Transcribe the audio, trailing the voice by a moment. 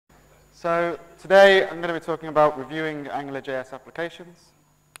So today I'm going to be talking about reviewing AngularJS applications.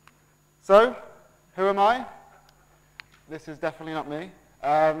 So, who am I? This is definitely not me.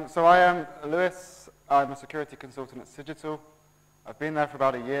 So I am Lewis. I'm a security consultant at Cigital. I've been there for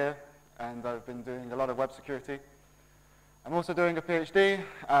about a year, and I've been doing a lot of web security. I'm also doing a PhD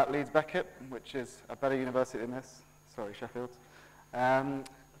at Leeds Beckett, which is a better university than this. Sorry, Sheffield. I'm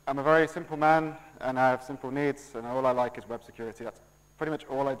a very simple man, and I have simple needs, and all I like is web security. That's pretty much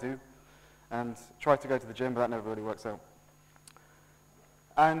all I do. And try to go to the gym, but that never really works out.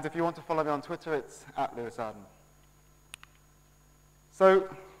 And if you want to follow me on Twitter, it's at Lewis Ardern. So,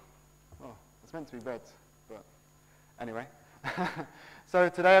 it's meant to be red, but anyway. So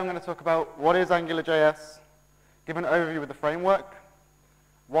today I'm going to talk about what is AngularJS, give an overview of the framework,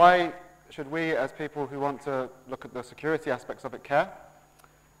 why should we as people who want to look at the security aspects of it care,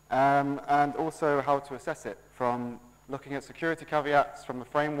 and also how to assess it, from looking at security caveats from the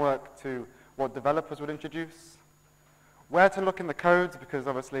framework to what developers would introduce, where to look in the code, because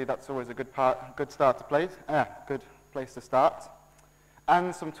obviously that's always a good place to start,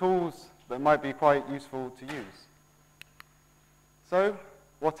 and some tools that might be quite useful to use. So,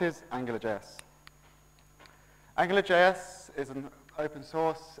 what is AngularJS? AngularJS is an open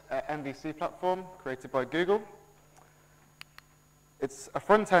source MVC platform created by Google. It's a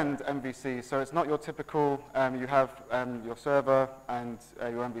front-end MVC, so it's not your typical, you have your server and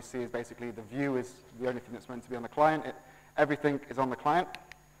your MVC is basically the view is the only thing that's meant to be on the client. Everything is on the client.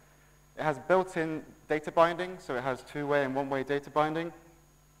 It has built-in data binding, so it has two-way and one-way data binding.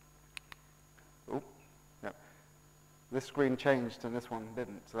 Oh, no. This screen changed and this one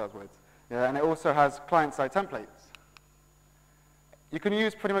didn't, so that was weird. Yeah, and it also has client-side templates. You can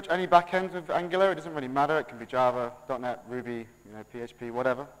use pretty much any backend with Angular. It doesn't really matter. It can be Java, .NET, Ruby, PHP,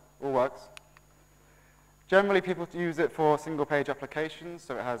 whatever. All works. Generally, people use it for single-page applications.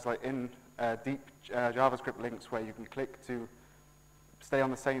 So it has like deep JavaScript links where you can click to stay on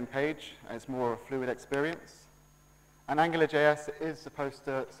the same page. And it's more a fluid experience. And AngularJS is supposed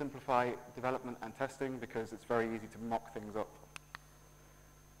to simplify development and testing because it's very easy to mock things up.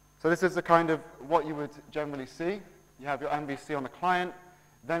 So this is the kind of what you would generally see. You have your MVC on the client,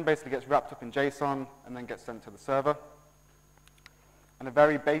 then basically gets wrapped up in JSON, and then gets sent to the server. And a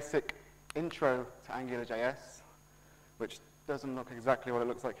very basic intro to AngularJS, which doesn't look exactly what it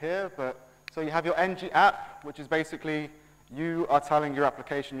looks like here, but so you have your ng app, which is basically you are telling your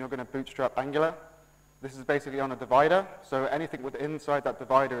application you're going to bootstrap Angular. This is basically on a divider, so anything within inside that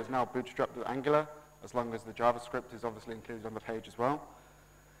divider is now bootstrapped with Angular, as long as the JavaScript is obviously included on the page as well.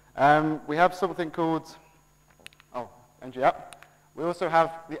 We have something called ng app. We also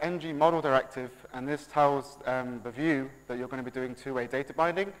have the ng model directive, and this tells the view that you're going to be doing two-way data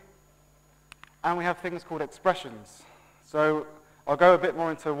binding. And we have things called expressions. So I'll go a bit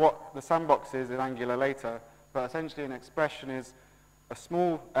more into what the sandbox is in Angular later, but essentially an expression is a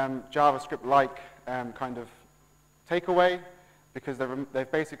small JavaScript-like kind of takeaway, because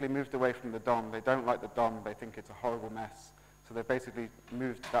they've basically moved away from the DOM. They don't like the DOM. They think it's a horrible mess. So they've basically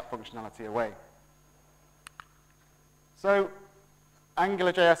moved that functionality away. So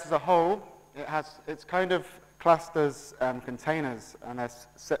AngularJS as a whole, it's kind of classed as containers, and it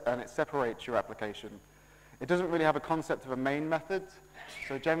separates your application. It doesn't really have a concept of a main method.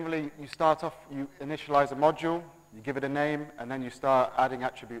 So generally, you start off, you initialize a module, you give it a name, and then you start adding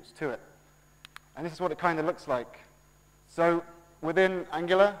attributes to it. And this is what it kind of looks like. So within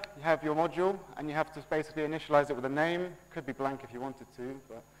Angular, you have your module, and you have to basically initialize it with a name. Could be blank if you wanted to,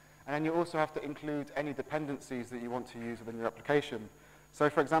 but and then you also have to include any dependencies that you want to use within your application. So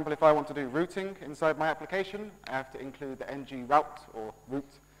for example, if I want to do routing inside my application, I have to include the ng route or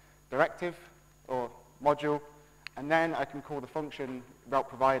route directive or module, and then I can call the function route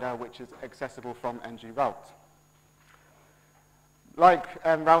provider, which is accessible from ng route. Like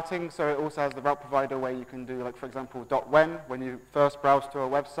routing, so it also has the route provider where you can do, like for example, .when you first browse to a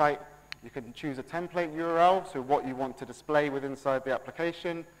website, you can choose a template URL, so what you want to display within inside the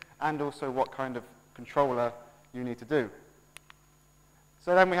application, and also what kind of controller you need to do.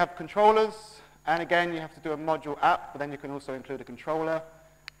 So then we have controllers, and again, you have to do a module app, but then you can also include a controller,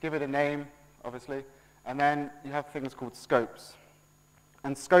 give it a name, obviously, and then you have things called scopes.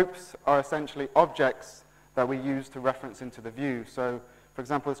 And scopes are essentially objects that we use to reference into the view. So, for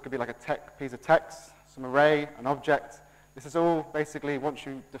example, this could be like a piece of text, some array, an object. This is all basically, once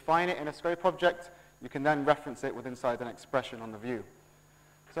you define it in a scope object, you can then reference it with inside an expression on the view.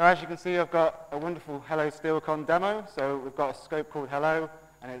 So as you can see, I've got a wonderful Hello SteelCon demo. So we've got a scope called Hello,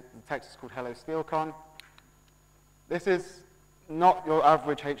 and the text is called Hello SteelCon. This is not your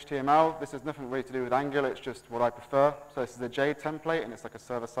average HTML. This has nothing really to do with Angular, it's just what I prefer. So this is a J template, and it's like a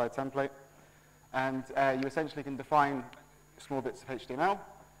server-side template. And you essentially can define small bits of HTML.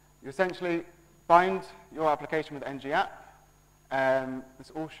 You essentially bind your application with ng-app.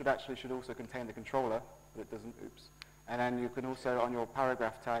 This all should also contain the controller, but it doesn't, oops. And then you can also, on your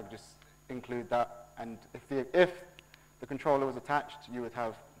paragraph tag, just include that. And if the controller was attached, you would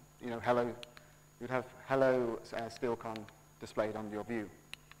have, hello SteelCon displayed on your view.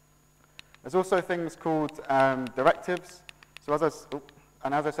 There's also things called directives. So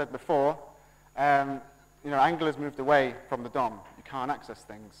as I said before, Angular's moved away from the DOM. You can't access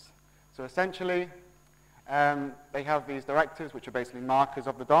things. So essentially, they have these directives, which are basically markers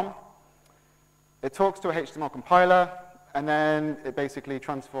of the DOM. It talks to a HTML compiler, and then it basically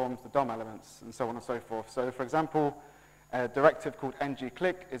transforms the DOM elements, and so on and so forth. So for example, a directive called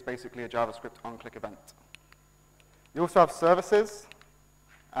ng-click is basically a JavaScript on-click event. You also have services,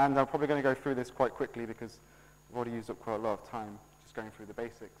 and I'm probably going to go through this quite quickly because I've already used up quite a lot of time just going through the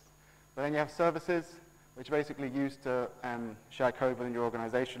basics. But then you have services, which are basically used to share code within your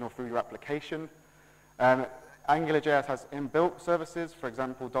organization or through your application. AngularJS has inbuilt services, for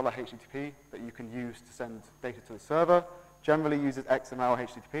example, $HTTP, that you can use to send data to the server. Generally uses XML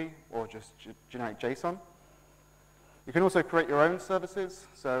HTTP or just generic JSON. You can also create your own services.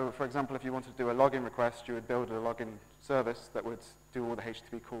 So, for example, if you wanted to do a login request, you would build a login service that would do all the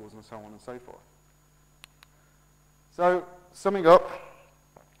HTTP calls and so on and so forth. So, summing up,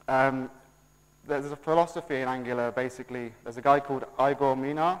 there's a philosophy in Angular, basically. There's a guy called Igor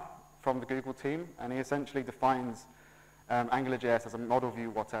Minar from the Google team, and he essentially defines AngularJS as a model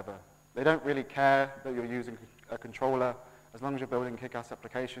view whatever. They don't really care that you're using a controller. As long as you're building kick-ass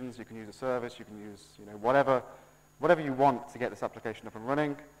applications, you can use a service, you can use whatever you want to get this application up and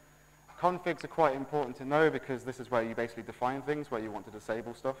running. Configs are quite important to know because this is where you basically define things, where you want to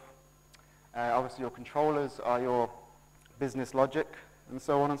disable stuff. Obviously, your controllers are your business logic, and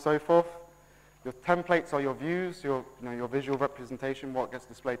so on and so forth. Your templates are your views, your visual representation, what gets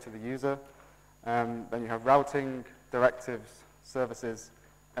displayed to the user. Then you have routing, directives, services,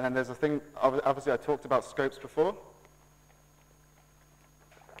 and then there's a thing, obviously I talked about scopes before.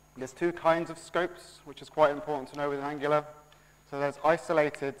 There's two kinds of scopes, which is quite important to know within Angular. So there's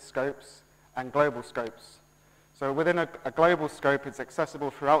isolated scopes and global scopes. So within a global scope, it's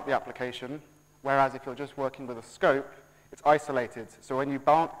accessible throughout the application, whereas if you're just working with a scope, it's isolated. So when you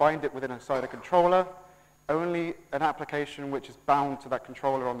bind it within inside a controller, only an application which is bound to that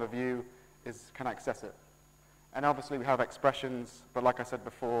controller on the view can access it. And obviously we have expressions, but like I said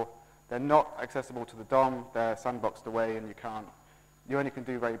before, they're not accessible to the DOM, they're sandboxed away, and you only can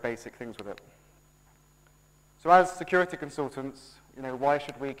do very basic things with it. So as security consultants, why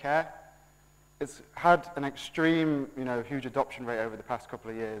should we care? It's had an extreme, huge adoption rate over the past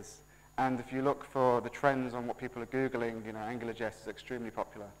couple of years. And if you look for the trends on what people are Googling, AngularJS is extremely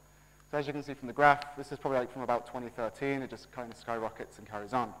popular. So as you can see from the graph, this is probably from about 2013. It just kind of skyrockets and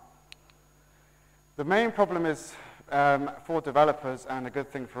carries on. The main problem is for developers, and a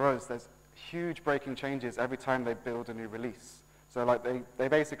good thing for us, there's huge breaking changes every time they build a new release. So like they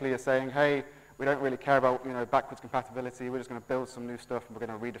basically are saying, hey, we don't really care about backwards compatibility. We're just going to build some new stuff, and we're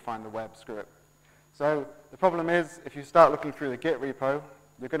going to redefine the web. Screw it. So the problem is, if you start looking through the Git repo,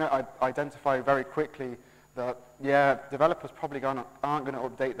 you're going to identify very quickly that, yeah, developers probably aren't going to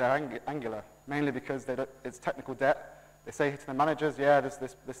update their Angular, mainly because it's technical debt. They say to the managers, yeah,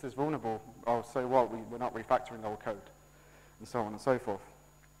 this is vulnerable. Oh, so what? We're not refactoring old code, and so on and so forth.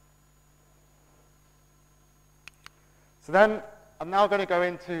 So then, I'm now going to go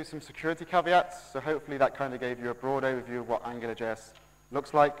into some security caveats. So hopefully that kind of gave you a broad overview of what AngularJS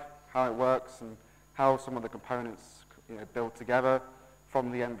looks like, how it works, and how some of the components build together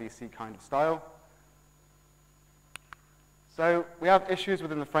from the MVC kind of style. So we have issues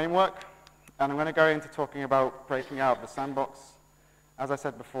within the framework, and I'm going to go into talking about breaking out of the sandbox. As I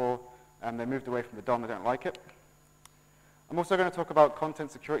said before, they moved away from the DOM, they don't like it. I'm also going to talk about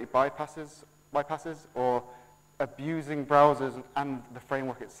content security bypasses or abusing browsers and the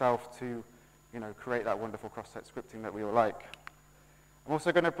framework itself to create that wonderful cross-site scripting that we all like. I'm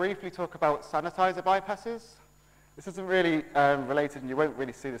also going to briefly talk about sanitizer bypasses. This isn't really related, and you won't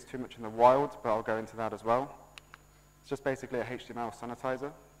really see this too much in the wild, but I'll go into that as well. It's just basically a HTML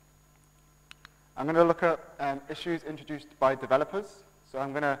sanitizer. I'm going to look at issues introduced by developers. So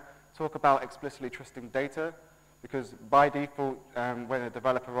I'm going to talk about explicitly trusting data, because by default, when a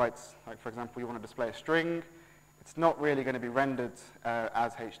developer writes, like for example, you want to display a string, it's not really going to be rendered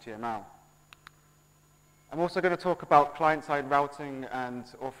as HTML. I'm also going to talk about client-side routing and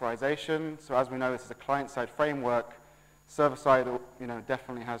authorization. So as we know, this is a client-side framework. Server-side,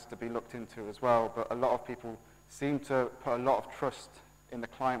 definitely has to be looked into as well, but a lot of people seem to put a lot of trust in the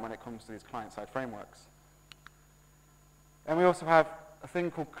client when it comes to these client-side frameworks. And we also have a thing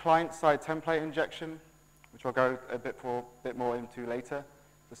called client-side template injection, which I'll go a bit more into later.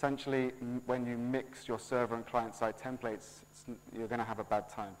 Essentially, when you mix your server and client-side templates, you're going to have a bad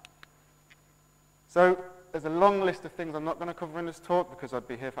time. So there's a long list of things I'm not going to cover in this talk because I'd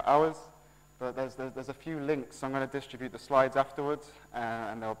be here for hours. But there's a few links. So I'm going to distribute the slides afterwards,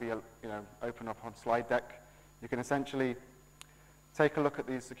 and they'll be open up on slide deck. You can essentially take a look at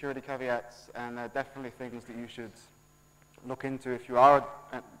these security caveats, and they're definitely things that you should look into if you are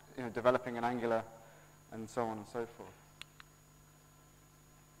developing an Angular, and so on and so forth.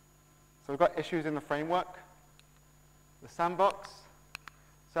 So we've got issues in the framework. The sandbox.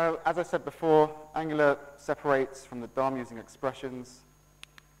 So as I said before, Angular separates from the DOM using expressions.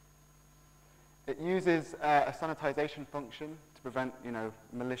 It uses a sanitization function to prevent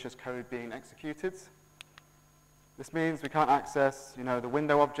malicious code being executed. This means we can't access the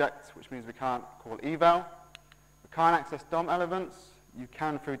window object, which means we can't call eval. We can't access DOM elements. You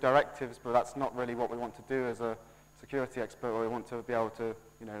can through directives, but that's not really what we want to do as a security expert, where we want to be able to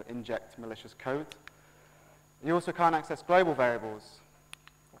inject malicious code. You also can't access global variables,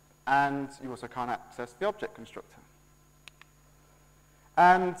 and you also can't access the object constructor.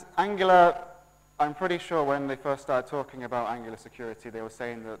 And Angular, I'm pretty sure when they first started talking about Angular security, they were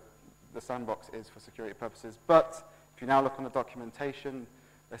saying that the sandbox is for security purposes. But if you now look on the documentation,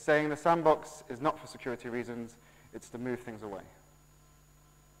 they're saying the sandbox is not for security reasons, it's to move things away.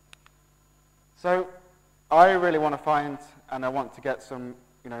 So I really want to find, and I want to get some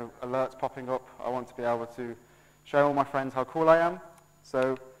alerts popping up. I want to be able to show all my friends how cool I am.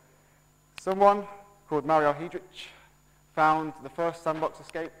 So someone called Mario Hedrich found the first sandbox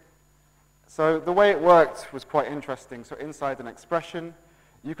escape. So the way it worked was quite interesting. So inside an expression,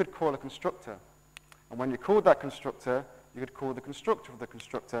 you could call a constructor. And when you called that constructor, you could call the constructor of the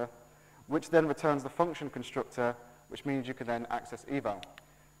constructor, which then returns the function constructor, which means you can then access eval.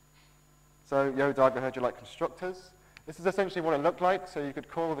 So, yo, Doug, I heard you like constructors. This is essentially what it looked like. So you could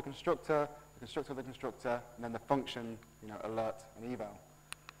call the constructor of the constructor, and then the function, alert and eval.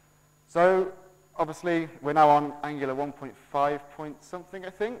 So obviously, we're now on Angular 1.5 point something, I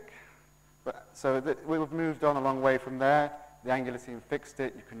think. So we've moved on a long way from there. The Angular team fixed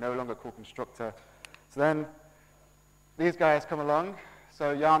it. You can no longer call constructor. So then these guys come along.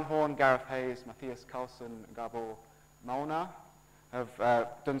 So Jan Horn, Gareth Hayes, Matthias Carlson, Gabor Mauna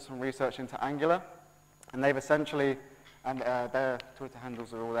have done some research into Angular. And they've essentially, and their Twitter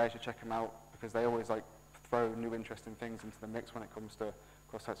handles are all there. You should check them out because they always throw new interesting things into the mix when it comes to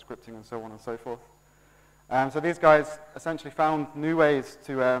cross-site scripting and so on and so forth. So these guys essentially found new ways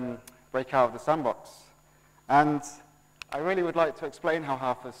to break out of the sandbox. And I really would like to explain how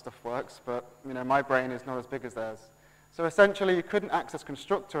half this stuff works, but my brain is not as big as theirs. So essentially, you couldn't access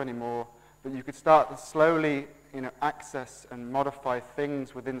constructor anymore, but you could start to slowly access and modify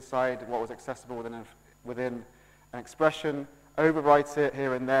things inside what was accessible within an expression, overwrite it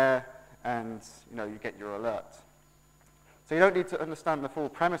here and there, and you get your alert. So you don't need to understand the full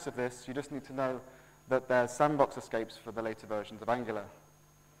premise of this, you just need to know that there's sandbox escapes for the later versions of Angular.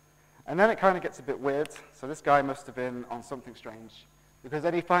 And then it kind of gets a bit weird. So this guy must have been on something strange, because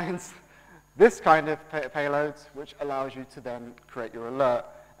then he finds this kind of payload, which allows you to then create your alert.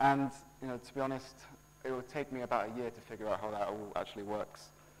 And to be honest, it would take me about a year to figure out how that all actually works.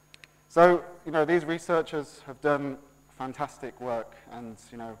 So these researchers have done fantastic work, and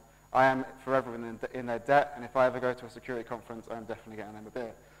I am forever in their debt. And if I ever go to a security conference, I'm definitely getting them a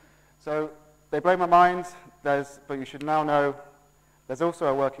beer. So they blow my mind. But you should now know. There's also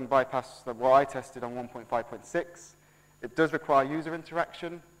a working bypass that I tested on 1.5.6. It does require user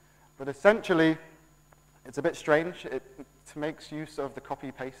interaction, but essentially, it's a bit strange. It makes use of the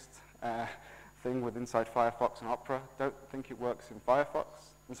copy-paste thing with inside Firefox and Opera. Don't think it works in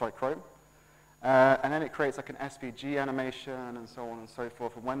Chrome. And then it creates an SVG animation and so on and so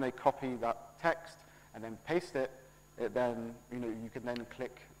forth. And when they copy that text and then paste it, then you can then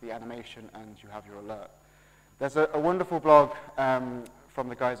click the animation and you have your alert. There's a wonderful blog from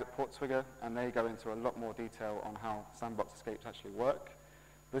the guys at Portswigger, and they go into a lot more detail on how sandbox escapes actually work.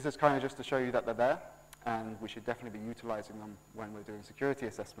 This is kind of just to show you that they're there, and we should definitely be utilizing them when we're doing security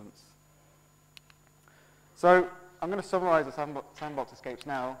assessments. So I'm going to summarize the sandbox escapes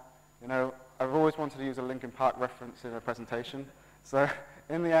now. I've always wanted to use a Linkin Park reference in a presentation. So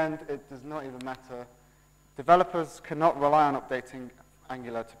in the end, it does not even matter. Developers cannot rely on updating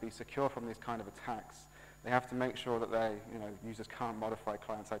Angular to be secure from these kind of attacks. They have to make sure that users can't modify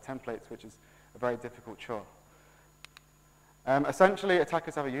client-side templates, which is a very difficult chore. Essentially,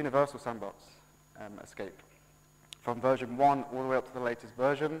 attackers have a universal sandbox escape. From version 1 all the way up to the latest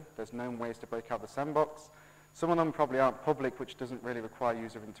version, there's known ways to break out the sandbox. Some of them probably aren't public, which doesn't really require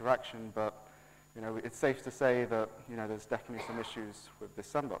user interaction, but it's safe to say that there's definitely some issues with this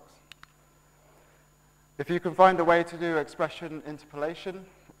sandbox. If you can find a way to do expression interpolation,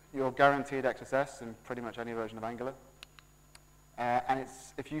 you're guaranteed XSS in pretty much any version of Angular. And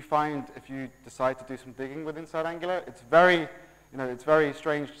if you decide to do some digging with inside Angular, it's very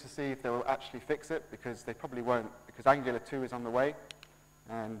strange to see if they will actually fix it, because they probably won't, because Angular 2 is on the way.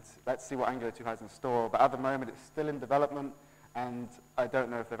 And let's see what Angular 2 has in store. But at the moment, it's still in development, and I don't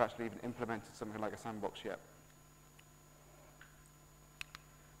know if they've actually even implemented something like a sandbox yet.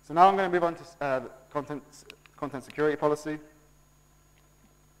 So now I'm going to move on to content security policy.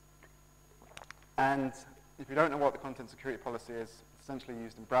 And if you don't know what the content security policy is, it's essentially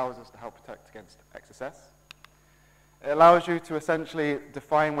used in browsers to help protect against XSS. It allows you to essentially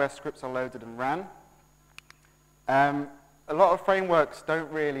define where scripts are loaded and ran. A lot of frameworks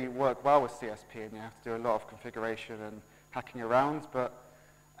don't really work well with CSP, and you have to do a lot of configuration and hacking around, but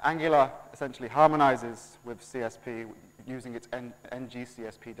Angular essentially harmonizes with CSP using its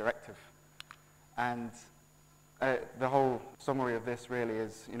ngCSP directive. And the whole summary of this really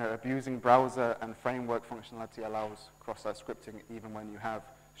is, abusing browser and framework functionality allows cross-site scripting even when you have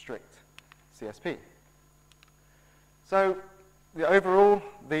strict CSP. So overall,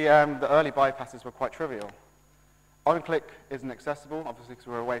 the early bypasses were quite trivial. On-click isn't accessible, obviously because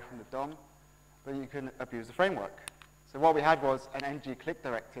we're away from the DOM, but you can abuse the framework. So what we had was an ngClick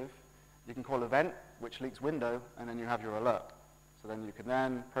directive. You can call event, which leaks window, and then you have your alert. So then you can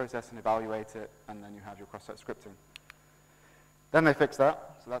then process and evaluate it, and then you have your cross-site scripting. Then they fixed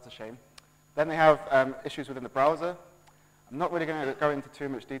that, so that's a shame. Then they have issues within the browser. I'm not really going to go into too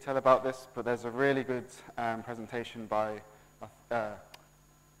much detail about this, but there's a really good presentation by, I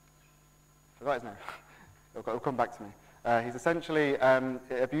forgot his name. It'll come back to me. He's essentially,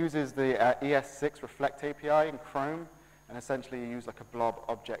 it abuses the ES6 Reflect API in Chrome, and essentially you use like a blob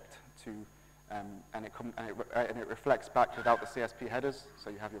object to, and it reflects back without the CSP headers, so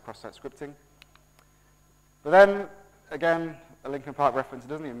you have your cross-site scripting. But then, again, a Linkin Park reference, it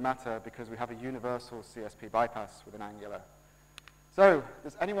doesn't even matter because we have a universal CSP bypass within Angular. So,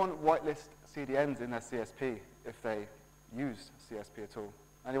 does anyone whitelist CDNs in their CSP if they use CSP at all?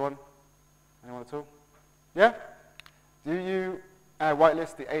 Anyone? Anyone at all? Yeah? Do you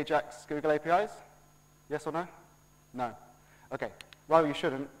whitelist the Ajax Google APIs? Yes or no? No. Okay. Well, you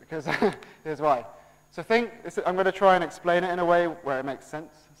shouldn't, because here's why. So I'm going to try and explain it in a way where it makes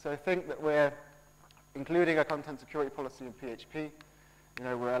sense. So think that we're including a content security policy in PHP.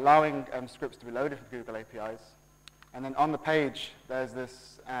 We're allowing scripts to be loaded from Google APIs. And then on the page, there's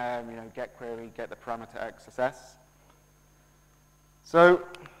this, get query, get the parameter XSS. So,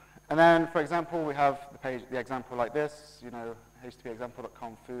 and then, for example, we have the example like this,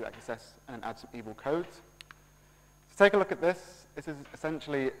 http://example.com foo XSS, and then add some evil code. So take a look at this. This is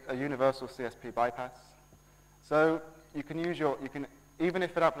essentially a universal CSP bypass. So you can use even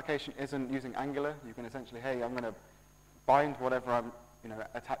if an application isn't using Angular, you can essentially, hey, I'm going to bind whatever I'm,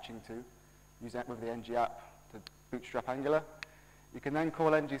 attaching to, use it with the ng-app to bootstrap Angular. You can then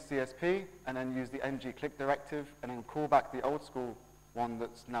call ngCSP and then use the ngClick directive and then call back the old school one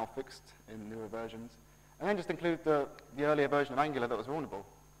that's now fixed in newer versions, and then just include the earlier version of Angular that was vulnerable.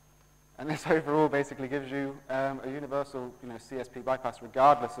 And this overall basically gives you a universal CSP bypass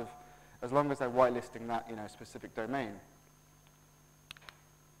regardless of, as long as they're whitelisting that specific domain.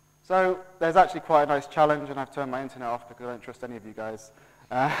 So there's actually quite a nice challenge, and I've turned my internet off because I don't trust any of you guys.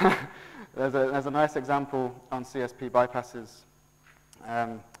 There's a nice example on CSP bypasses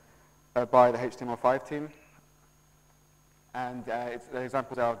by the HTML5 team. And it's the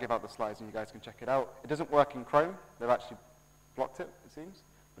examples I'll give out the slides and you guys can check it out. It doesn't work in Chrome. They've actually blocked it, it seems,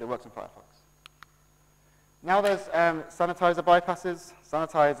 but it works in Firefox. Now there's sanitizer bypasses.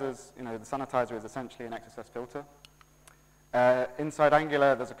 Sanitizers, the sanitizer is essentially an XSS filter. Inside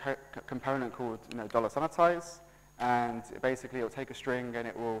Angular, there's a component called $sanitize, and basically it'll take a string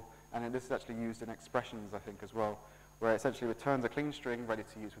and and this is actually used in expressions, I think, as well, where it essentially returns a clean string ready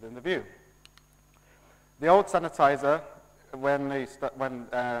to use within the view. The old sanitizer, when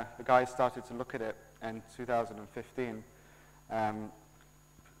the guys started to look at it in 2015,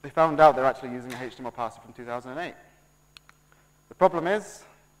 they found out they're actually using a HTML parser from 2008. The problem is,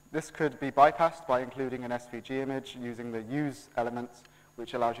 this could be bypassed by including an SVG image using the use element,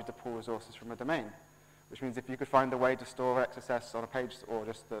 which allows you to pull resources from a domain. Which means if you could find a way to store XSS on a page, or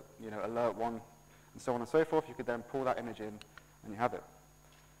just the alert one, and so on and so forth, you could then pull that image in, and you have it.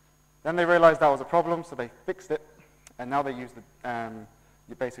 Then they realized that was a problem, so they fixed it. and now they use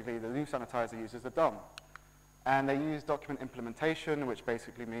basically the new sanitizer uses the DOM. And they use document implementation, which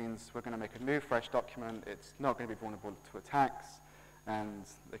basically means we're going to make a new, fresh document. It's not going to be vulnerable to attacks, and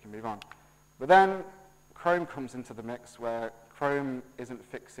they can move on. But then Chrome comes into the mix, where Chrome isn't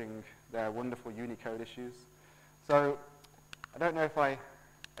fixing their wonderful Unicode issues. So I don't know if I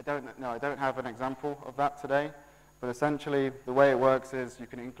don't have an example of that today, but essentially the way it works is you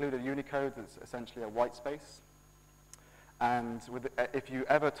can include a Unicode that's essentially a white space. And if you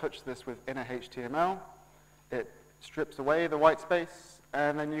ever touch this within a HTML, it strips away the white space,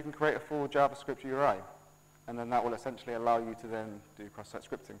 and then you can create a full JavaScript URI. And then that will essentially allow you to then do cross-site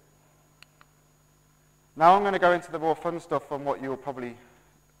scripting. Now I'm going to go into the more fun stuff on what you'll probably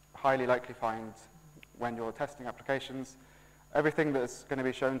highly likely find when you're testing applications. Everything that's going to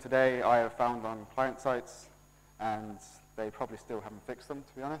be shown today I have found on client sites, and they probably still haven't fixed them,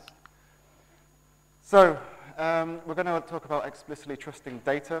 to be honest. So we're going to talk about explicitly trusting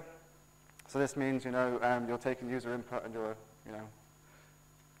data. So this means, you're taking user input and you're,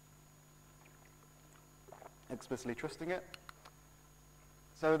 explicitly trusting it.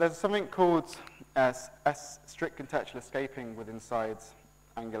 So there's something called strict contextual escaping with inside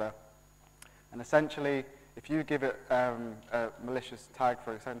Angular. And essentially, if you give it a malicious tag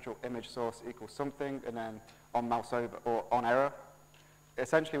for essential image source equals something, and then on mouse over or on error, it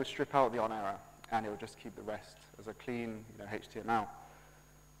essentially would strip out the on error, and it would just keep the rest as a clean HTML.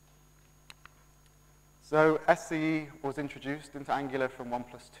 So SCE was introduced into Angular from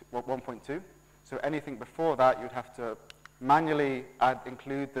 1.2. So anything before that, you'd have to manually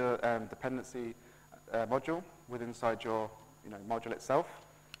include the dependency module inside your module itself.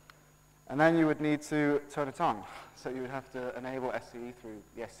 And then you would need to turn it on. So you would have to enable SCE through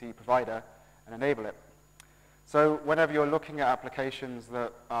the SCE provider and enable it. So whenever you're looking at applications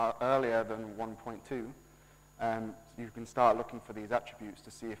that are earlier than 1.2, you can start looking for these attributes to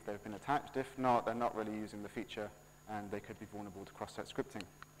see if they've been attached. If not, they're not really using the feature, and they could be vulnerable to cross-site scripting.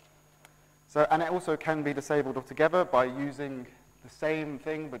 So, and it also can be disabled altogether by using the same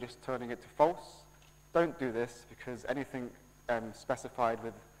thing, but just turning it to false. Don't do this, because anything specified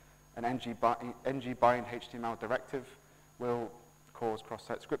with an ng-bind HTML directive will cause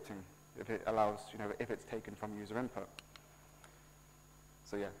cross-site scripting if it allows, if it's taken from user input.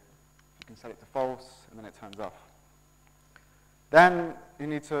 So yeah, you can set it to false, and then it turns off. Then you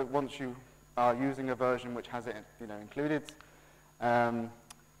need to, once you are using a version which has it included,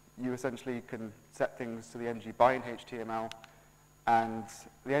 you essentially can set things to the ng-bind HTML, and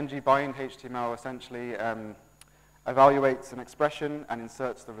the ng-bind HTML essentially evaluates an expression and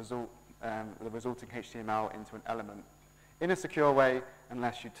inserts the resulting HTML into an element in a secure way,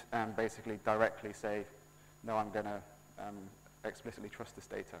 unless you basically directly say, no, I'm going to explicitly trust this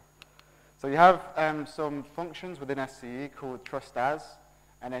data. So you have some functions within SCE called trust as,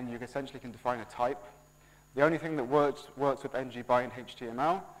 and then you essentially can define a type. The only thing that works with ng-bind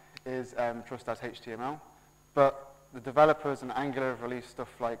HTML is trust as HTML, but the developers in Angular have released stuff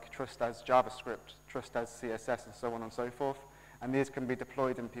like trust as JavaScript, trust as CSS, and so on and so forth, and these can be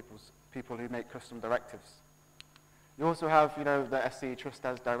deployed in people who make custom directives. You also have the SCE trust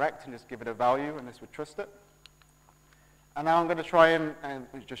as direct, and just give it a value, and this would trust it. And now I'm going to try and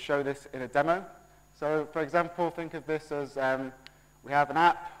just show this in a demo. So for example, think of this as we have an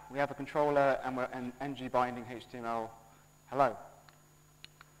app, we have a controller, and we're ng-binding HTML hello.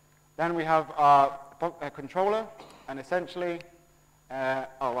 Then we have our controller, and essentially, oh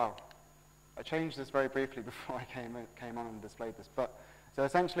wow, I changed this very briefly before I came on and displayed this. But so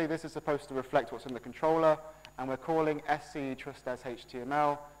essentially, this is supposed to reflect what's in the controller, and we're calling SCE trust as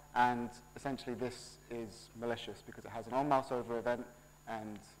HTML, and essentially this is malicious because it has an on-mouse over event,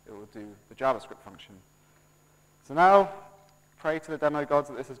 and it will do the JavaScript function. So now, pray to the demo gods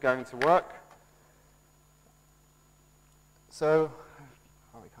that this is going to work. So,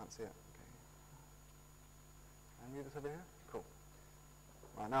 oh, we can't see it. Okay. Can I move this over here? Cool.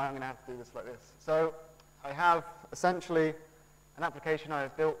 Well, now I'm going to have to do this like this. So, I have essentially an application I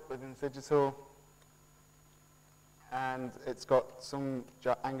have built within Digital, and it's got some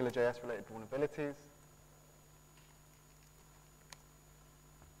AngularJS related vulnerabilities.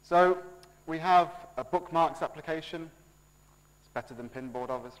 So we have a bookmarks application. It's better than Pinboard,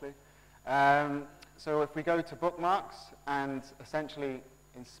 obviously. So if we go to bookmarks and essentially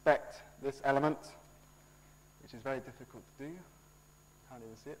inspect this element, which is very difficult to do, can't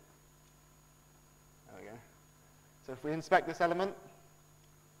even see it. There we go. So if we inspect this element,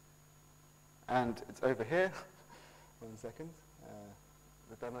 and it's over here. 1 second.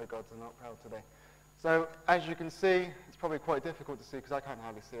 The demo gods are not proud today. So as you can see, it's probably quite difficult to see because I can't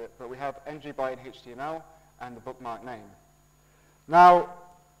hardly see it, but we have ng-bind HTML, and the bookmark name. Now,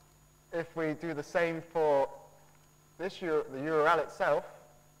 if we do the same for the URL itself,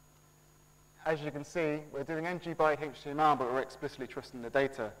 as you can see, we're doing ng byte HTML, but we're explicitly trusting the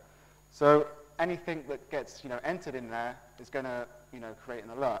data. So anything that gets entered in there is going to create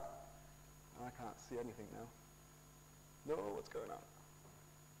an alert. I can't see anything now. No, what's going on?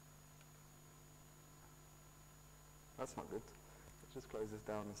 That's not good. Let's just close this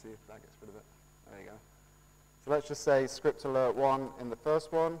down and see if that gets rid of it. There you go. So let's just say script alert 1 in the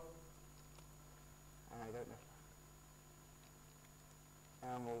first one. I don't know.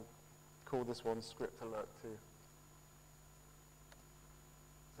 And we'll call this one script alert 2.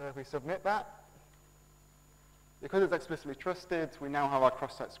 So if we submit that, because it's explicitly trusted, we now have our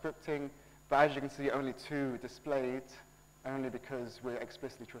cross-site scripting. But as you can see, only 2 displayed, only because we're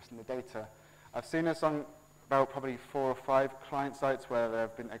explicitly trusting the data. I've seen this on about probably 4 or 5 client sites where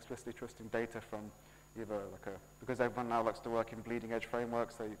they've been explicitly trusting data from either because everyone now likes to work in bleeding edge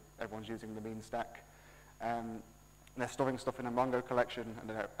frameworks, everyone's using the mean stack. They're storing stuff in a Mongo collection and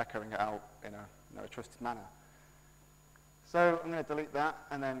they're echoing it out in a trusted manner. So I'm going to delete that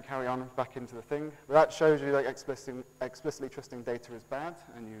and then carry on back into the thing. But that shows you that explicitly trusting data is bad,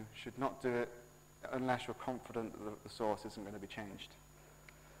 and you should not do it unless you're confident that the source isn't going to be changed.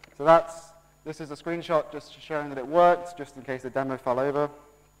 So this is a screenshot just showing that it worked, just in case the demo fell over.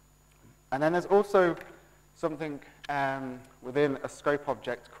 And then there's also something within a scope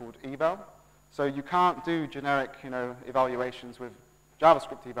object called eval. So you can't do generic evaluations with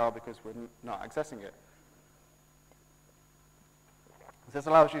JavaScript eval because we're not accessing it. This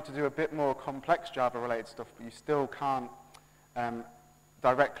allows you to do a bit more complex Java-related stuff, but you still can't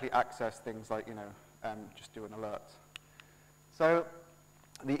directly access things like just do an alert. So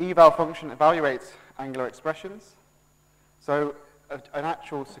the eval function evaluates Angular expressions. So an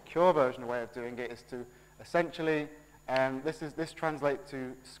actual secure version, way of doing it is to essentially, this translates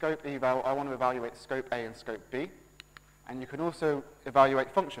to scope eval. I want to evaluate scope A and scope B. And you can also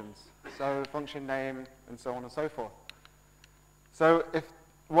evaluate functions, so function name and so on and so forth. So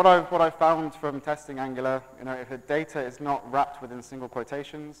what I've found from testing Angular, if the data is not wrapped within single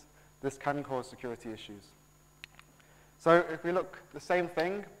quotations, this can cause security issues. So if we look the same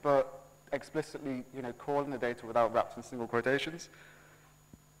thing, but explicitly calling the data without wrapped in single quotations,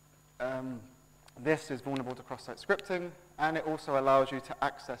 this is vulnerable to cross-site scripting, and it also allows you to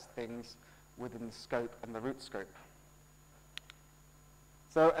access things within the scope and the root scope.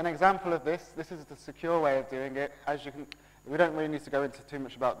 So an example of this is the secure way of doing it. As you can, we don't really need to go into too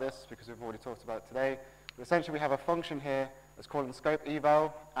much about this because we've already talked about it today. But essentially, we have a function here that's called scope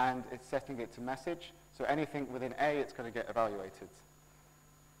eval, and it's setting it to message. So anything within A, it's going to get evaluated.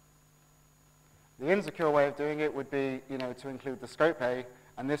 The insecure way of doing it would be, to include the scope A,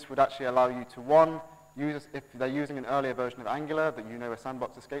 and this would actually allow you to, one, use, if they're using an earlier version of Angular that a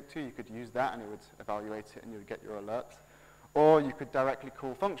sandbox escaped to, you could use that and it would evaluate it and you would get your alert. Or you could directly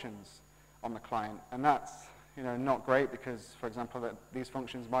call functions on the client, and that's not great because, for example, these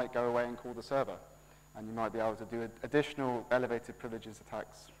functions might go away and call the server, and you might be able to do additional elevated privileges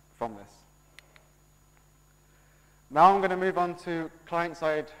attacks from this. Now I'm going to move on to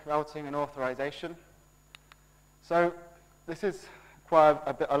client-side routing and authorization. So this is quite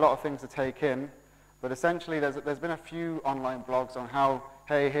a lot of things to take in, but essentially there's been a few online blogs on how,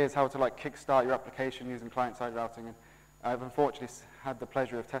 hey, here's how to kickstart your application using client-side routing. And I've unfortunately had the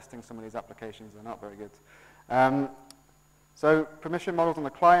pleasure of testing some of these applications. They're not very good. So permission models on the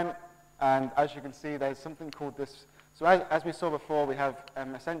client, and as you can see, there's something called this. So as we saw before, we have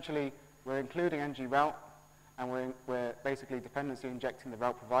essentially, we're including ng-route, and we're basically dependency injecting the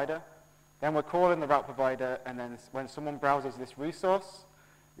route provider. Then we're calling the route provider, and then when someone browses this resource,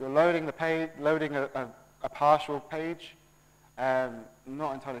 you're loading the page, loading a partial page. I'm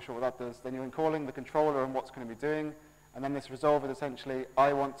not entirely sure what that does. Then you're calling the controller and what's going to be doing. And then this resolve is essentially,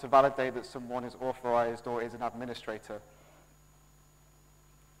 I want to validate that someone is authorized or is an administrator.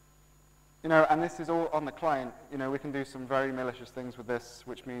 And this is all on the client. We can do some very malicious things with this,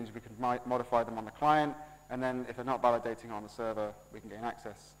 which means we can modify them on the client, and then if they're not validating on the server, we can gain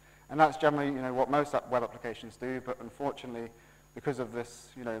access. And that's generally, what most web applications do, but unfortunately, because of this,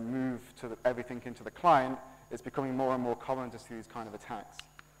 move to everything into the client, it's becoming more and more common to see these kind of attacks.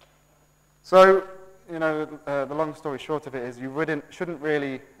 So, the long story short of it is you shouldn't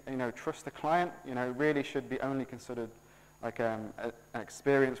really, trust the client. Really should be only considered like an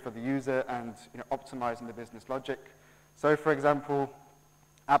experience for the user and optimizing the business logic. So, for example,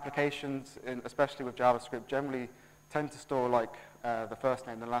 applications, especially with JavaScript, generally tend to store the first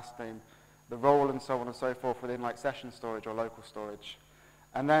name, the last name, the role, and so on and so forth within session storage or local storage.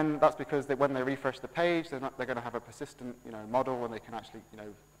 And then that's because when they refresh the page, they're going to have a persistent model, and they can actually,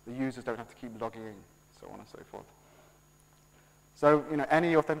 the users don't have to keep logging in, so on and so forth. So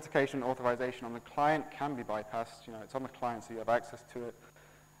any authentication authorization on the client can be bypassed. It's on the client, so you have access to it.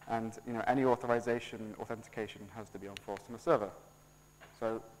 And any authentication has to be enforced on the server.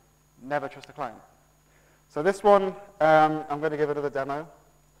 So never trust the client. So this one, I'm going to give another demo.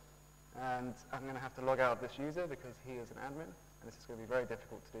 And I'm going to have to log out of this user because he is an admin. And this is going to be very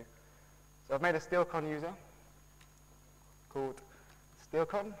difficult to do. So I've made a SteelCon user called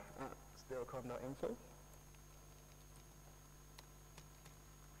SteelCon, steelcon.info.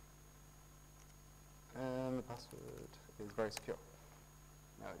 And the password is very secure.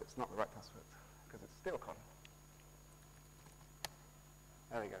 No, it's not the right password, because it's SteelCon.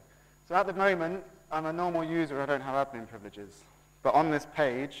 There we go. So at the moment, I'm a normal user, I don't have admin privileges. But on this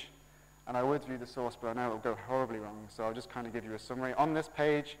page, and I would view the source, but I know it'll go horribly wrong, so I'll just kind of give you a summary. On this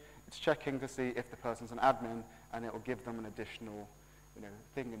page, it's checking to see if the person's an admin, and it will give them an additional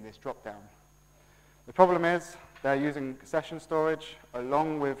thing in this drop-down. The problem is, they're using session storage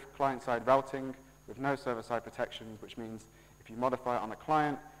along with client-side routing with no server-side protections, which means if you modify it on the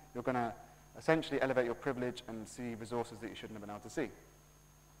client, you're going to essentially elevate your privilege and see resources that you shouldn't have been able to see.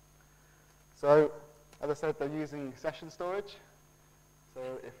 So, as I said, they're using session storage. So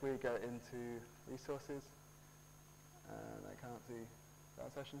if we go into resources, and I can't see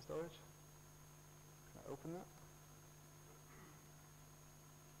that session storage, can I open that?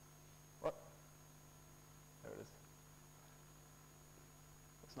 What? There it is.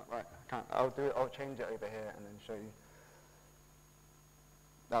 That's not right. I can't. I'll change it over here and then show you.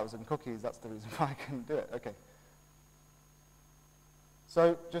 That was in cookies. That's the reason why I couldn't do it. Okay.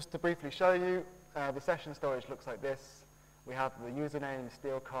 So just to briefly show you, the session storage looks like this. We have the username,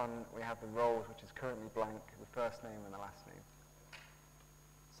 SteelCon. We have the roles, which is currently blank, the first name and the last name.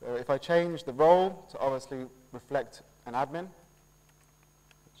 So if I change the role to obviously reflect an admin,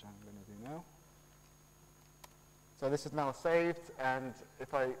 which I'm going to do now. So this is now saved, and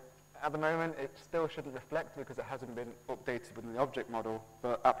at the moment, it still shouldn't reflect because it hasn't been updated within the object model,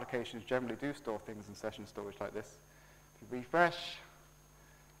 but applications generally do store things in session storage like this. If you refresh,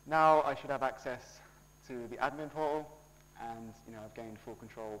 now I should have access to the admin portal, and I've gained full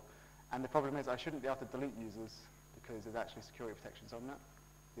control. And the problem is I shouldn't be able to delete users because there's actually security protections on that.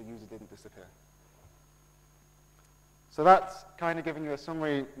 The user didn't disappear. So that's kind of giving you a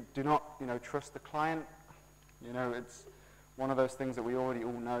summary. Do not trust the client. It's one of those things that we already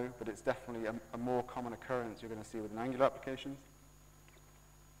all know, but it's definitely a more common occurrence you're going to see with Angular applications.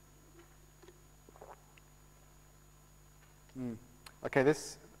 Okay,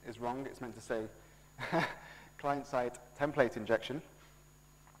 this is wrong. It's meant to say client-side template injection.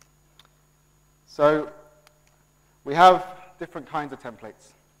 So we have different kinds of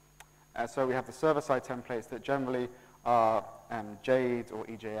templates. So we have the server-side templates that generally are Jade or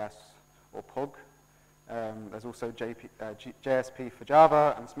EJS or Pug. There's also JSP for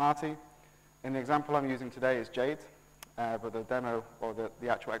Java and Smarty. In the example I'm using today is Jade, but the demo or the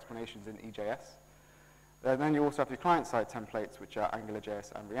actual explanation is in EJS. And then you also have the client-side templates, which are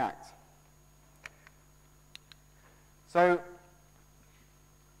AngularJS and React. So,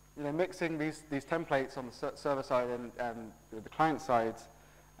 mixing these templates on the server side and the client side,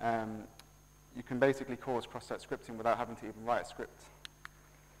 you can basically cause cross-site scripting without having to even write a script.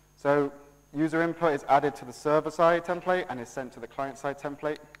 So, user input is added to the server side template and is sent to the client side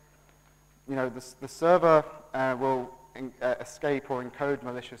template. The server will escape or encode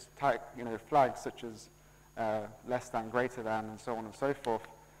malicious type, flags such as less than, greater than, and so on and so forth.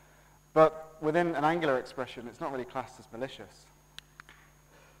 But within an Angular expression, it's not really classed as malicious.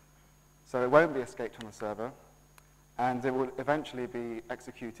 So it won't be escaped on the server, and it will eventually be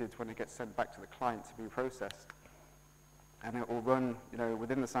executed when it gets sent back to the client to be processed. And it will run,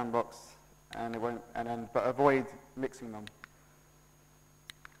 within the sandbox, and it won't, but avoid mixing them.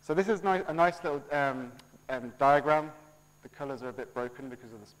 So this is a nice little diagram. The colors are a bit broken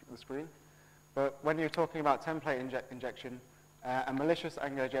because of the screen. But when you're talking about template injection, a malicious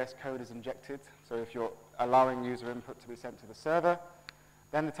AngularJS code is injected. So if you're allowing user input to be sent to the server,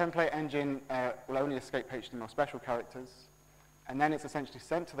 then the template engine will only escape HTML special characters. And then it's essentially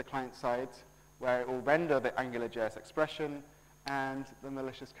sent to the client side, where it will render the AngularJS expression, and the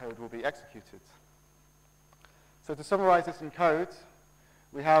malicious code will be executed. So to summarize this in code,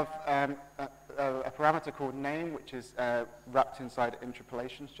 we have a parameter called name, which is wrapped inside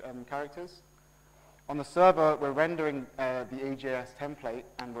interpolation characters. On the server, we're rendering the EJS template,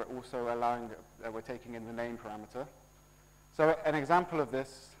 and we're also we're taking in the name parameter. So an example of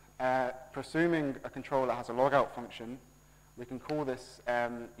this, presuming a controller has a logout function, we can call this,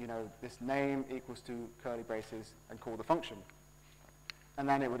 this name equals to curly braces and call the function. And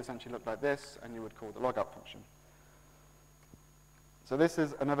then it would essentially look like this, and you would call the logout function. So this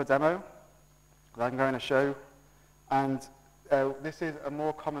is another demo that I'm going to show. And this is a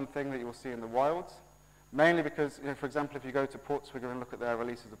more common thing that you will see in the wild, mainly because, for example, if you go to Portswigger and look at their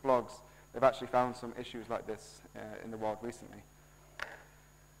releases of blogs, they've actually found some issues like this in the wild recently.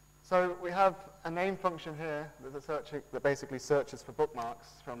 So we have a name function here that basically searches for bookmarks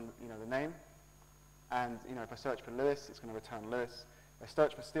from the name. And if I search for Lewis, it's going to return Lewis. If I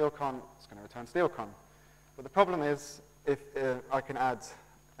search for SteelCon, it's going to return SteelCon. But the problem is, if I can add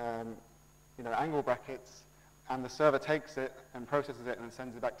angle brackets, and the server takes it and processes it and then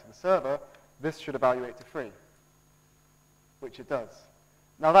sends it back to the server, this should evaluate to 3, which it does.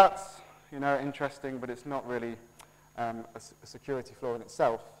 Now that's interesting, but it's not really a security flaw in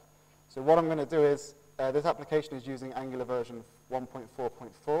itself. So what I'm going to do is, this application is using Angular version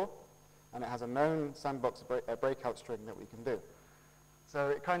 1.4.4, and it has a known sandbox breakout string that we can do. So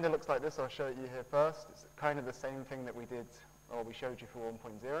it kind of looks like this. I'll show it you here first. It's kind of the same thing that we did, or we showed you for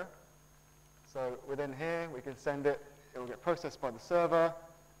 1.0. So within here, we can send it. It will get processed by the server,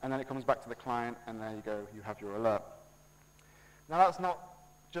 and then it comes back to the client, and there you go. You have your alert. Now that's not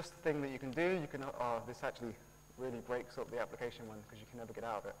just the thing that you can do. You can. Oh, this actually really breaks up the application one because you can never get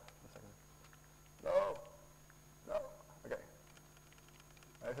out of it. No. Okay.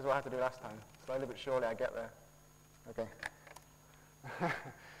 This is what I had to do last time. Slowly but surely, I get there. Okay.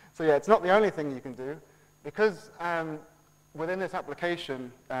 So yeah, it's not the only thing you can do, because within this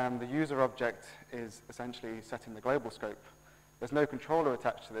application, the user object is essentially setting the global scope. There's no controller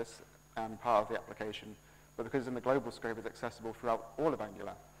attached to this part of the application, but because in the global scope, it's accessible throughout all of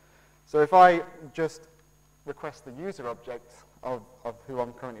Angular. So if I just request the user object of who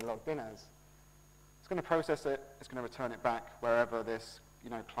I'm currently logged in as, it's going to process it, it's going to return it back wherever this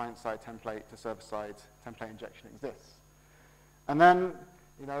client-side template to server-side template injection exists. And then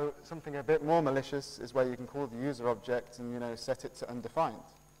something a bit more malicious is where you can call the user object and set it to undefined.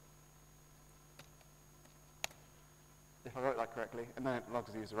 If I wrote that correctly, and then it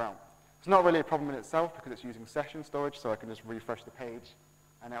logs the user out. It's not really a problem in itself because it's using session storage, so I can just refresh the page,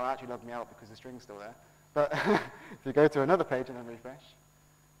 and it will actually log me out because the string's still there. But if you go to another page and then refresh,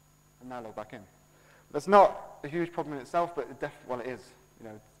 and now log back in. That's not a huge problem in itself, but it is.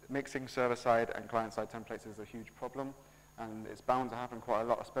 Mixing server-side and client-side templates is a huge problem. And it's bound to happen quite a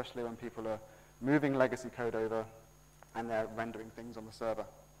lot, especially when people are moving legacy code over and they're rendering things on the server.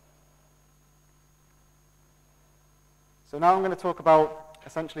 So now I'm going to talk about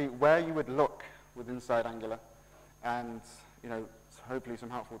essentially where you would look with inside Angular, and hopefully some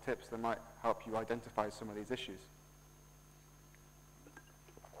helpful tips that might help you identify some of these issues.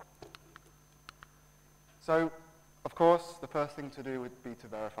 So, of course, the first thing to do would be to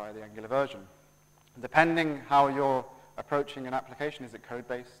verify the Angular version. Depending how you're approaching an application, is it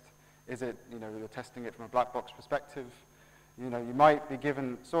code-based? Is it, you're testing it from a black box perspective? You might be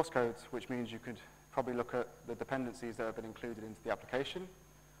given source codes, which means you could probably look at the dependencies that have been included into the application,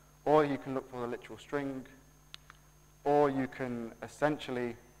 or you can look for the literal string, or you can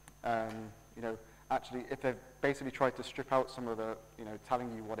essentially, actually, if they've basically tried to strip out some of the,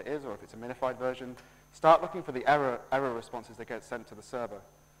 telling you what it is, or if it's a minified version, start looking for the error responses that get sent to the server.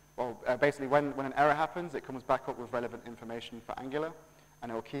 Well, basically, when an error happens, it comes back up with relevant information for Angular,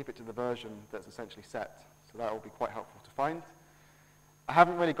 and it will keep it to the version that's essentially set. So that will be quite helpful to find. I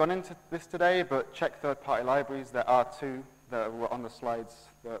haven't really gone into this today, but check third-party libraries. There are 2 that were on the slides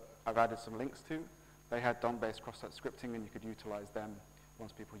that I've added some links to. They had DOM-based cross-site scripting, and you could utilize them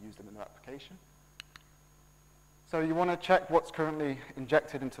once people use them in their application. So you want to check what's currently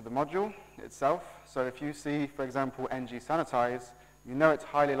injected into the module itself. So if you see, for example, ng sanitize, it's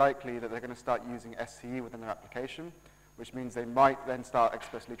highly likely that they're going to start using SCE within their application, which means they might then start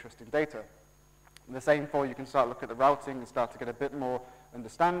explicitly trusting data. And the same for, you can start looking at the routing and start to get a bit more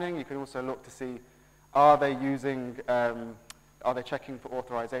understanding. You can also look to see, are they checking for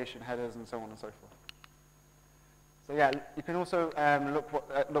authorization headers and so on and so forth. So yeah, you can also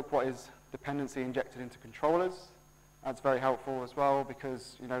look what is dependency injected into controllers. That's very helpful as well,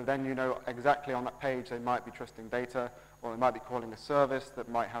 because then exactly on that page they might be trusting data, or they might be calling a service that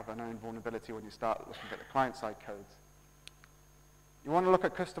might have a known vulnerability when you start looking at the client-side codes. You want to look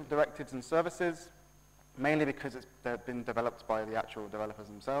at custom directives and services, mainly because they've been developed by the actual developers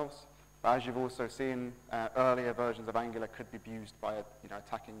themselves. But as you've also seen, earlier versions of Angular could be abused by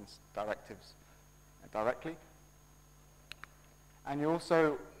attacking directives directly. And you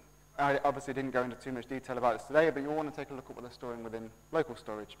also, I obviously didn't go into too much detail about this today, but you'll want to take a look at what they're storing within local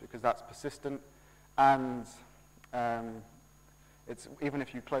storage, because that's persistent and even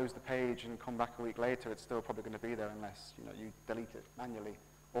if you close the page and come back a week later, it's still probably going to be there unless you delete it manually,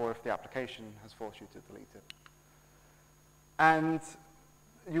 or if the application has forced you to delete it. And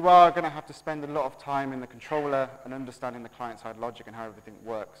you are going to have to spend a lot of time in the controller and understanding the client-side logic and how everything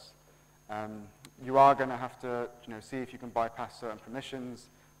works. You are going to have to see if you can bypass certain permissions,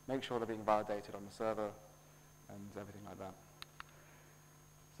 make sure they're being validated on the server, and everything like that.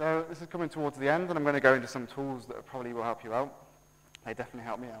 So this is coming towards the end, and I'm going to go into some tools that probably will help you out. They definitely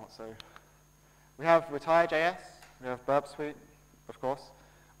help me out. So we have RetireJS, we have Burp Suite, of course.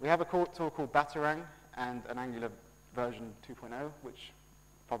 We have a tool called Batarang and an Angular version 2.0, which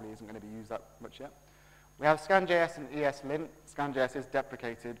probably isn't going to be used that much yet. We have ScanJS and ESLint. ScanJS is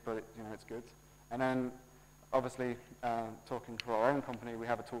deprecated, but it's good. And then, obviously, talking for our own company, we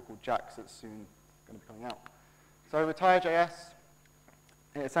have a tool called Jax that's soon going to be coming out. So RetireJS,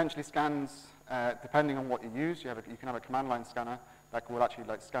 it essentially scans, depending on what you use. You can have a command line scanner that will actually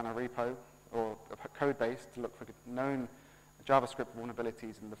scan a repo or a code base to look for known JavaScript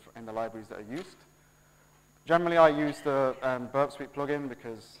vulnerabilities in the libraries that are used. Generally, I use the Burp Suite plugin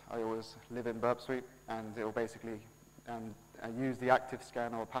because I always live in Burp Suite, and it will basically use the active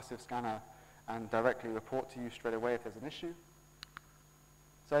scan or passive scanner and directly report to you straight away if there's an issue.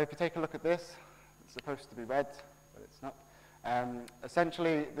 So if you take a look at this, it's supposed to be red, but it's not.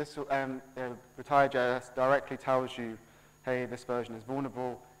 Essentially, this RetireJS directly tells you, hey, this version is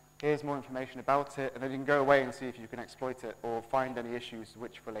vulnerable, here's more information about it, and then you can go away and see if you can exploit it or find any issues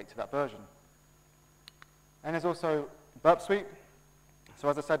which relate to that version. And there's also Burp Suite. So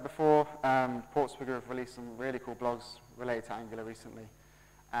as I said before, Portswigger have released some really cool blogs related to Angular recently.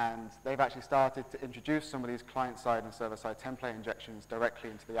 And they've actually started to introduce some of these client-side and server-side template injections directly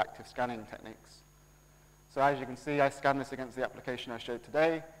into the active scanning techniques. So as you can see, I scanned this against the application I showed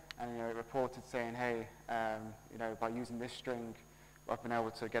today, and it reported saying, hey, by using this string, I've been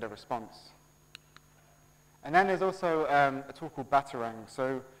able to get a response. And then there's also a tool called Batarang.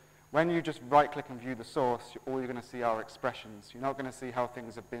 So when you just right-click and view the source, all you're going to see are expressions. You're not going to see how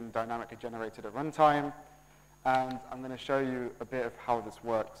things have been dynamically generated at runtime. And I'm going to show you a bit of how this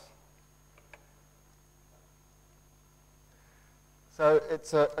works. So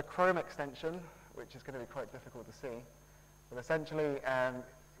it's a Chrome extension, which is going to be quite difficult to see. But essentially,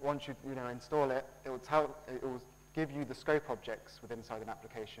 once you install it, it will give you the scope objects within inside an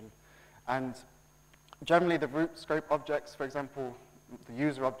application. And generally, the root scope objects, for example, the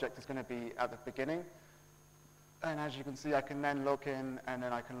user object is going to be at the beginning. And as you can see, I can then log in, and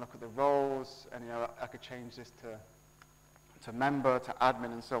then I can look at the roles, and I could change this to member, to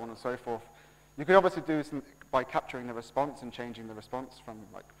admin, and so on and so forth. You could obviously do some by capturing the response and changing the response from,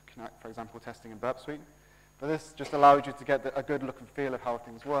 for example, testing in Burp Suite. But this just allows you to get a good look and feel of how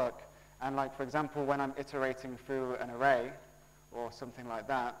things work. And for example, when I'm iterating through an array or something like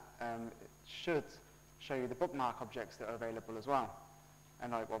that, it should show you the bookmark objects that are available as well.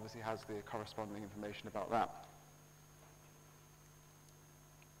 And obviously has the corresponding information about that.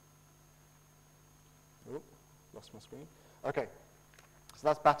 Oop, lost my screen. Okay, so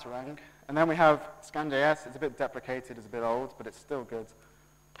that's Batarang. And then we have ScanJS. It's a bit deprecated, it's a bit old, but it's still good.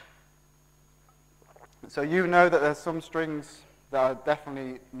 So you know that there's some strings that are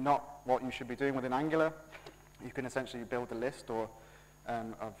definitely not what you should be doing within Angular. You can essentially build a list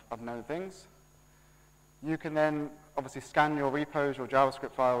of known things. You can then obviously scan your repos, your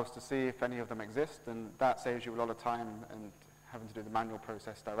JavaScript files to see if any of them exist, and that saves you a lot of time and having to do the manual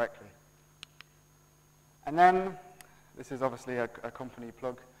process directly. And then, this is obviously a company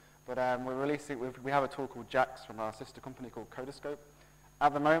plug, but we have a tool called Jax from our sister company called Codoscope.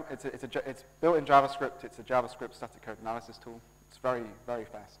 At the moment, it's built in JavaScript. It's a JavaScript static code analysis tool. It's very, very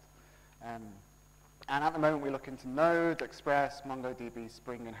fast. And at the moment, we look into Node, Express, MongoDB,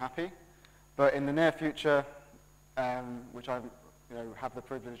 Spring, and Happy. But in the near future, which I have the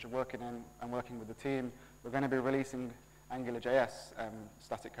privilege of working in and working with the team, we're going to be releasing AngularJS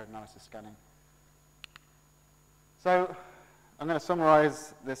static code analysis scanning. So I'm going to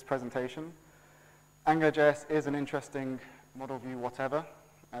summarize this presentation. AngularJS is an interesting model view whatever,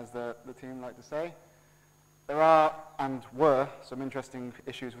 as the team like to say. There are and were some interesting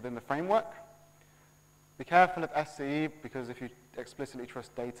issues within the framework. Be careful of SCE, because if you explicitly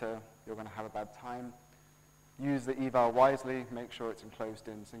trust data, you're going to have a bad time. Use the eval wisely, make sure it's enclosed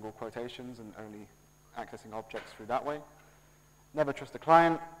in single quotations and only accessing objects through that way. Never trust a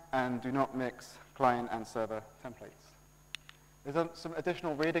client, and do not mix client and server templates. There's some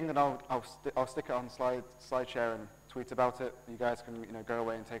additional reading that I'll stick it on SlideShare and tweet about it. You guys can go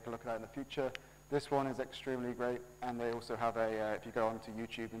away and take a look at that in the future. This one is extremely great, and they also have if you go onto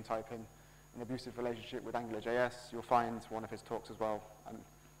YouTube and type in an abusive relationship with AngularJS, you'll find one of his talks as well, and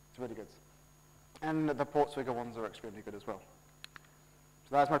it's really good. And the Portswigger ones are extremely good as well.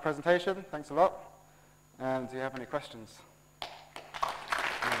 So that's my presentation. Thanks a lot. And do you have any questions?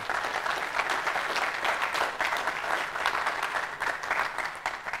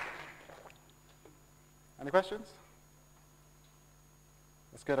 Any questions?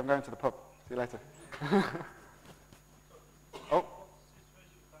 That's good. I'm going to the pub. See you later. Oh.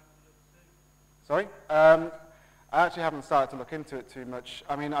 Sorry? I actually haven't started to look into it too much.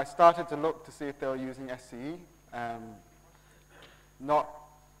 I mean, I started to look to see if they were using SCE. Not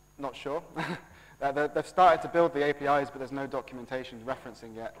sure. They've started to build the APIs, but there's no documentation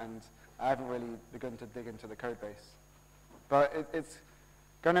referencing yet, and I haven't really begun to dig into the code base. But it's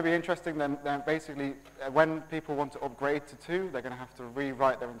going to be interesting. Then basically, when people want to upgrade to 2, they're going to have to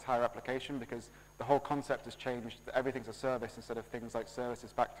rewrite their entire application because the whole concept has changed. Everything's a service instead of things like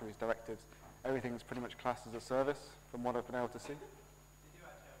services, factories, directives. Everything's pretty much classed as a service, from what I've been able to see.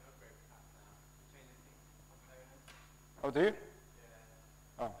 Oh, do you?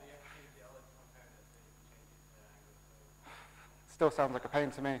 Oh. Still sounds like a pain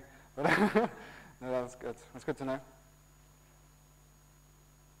to me, but no, that's good. That's good to know.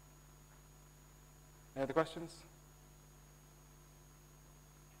 Any other questions?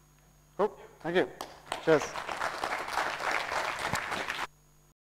 Cool. Thank you. Cheers.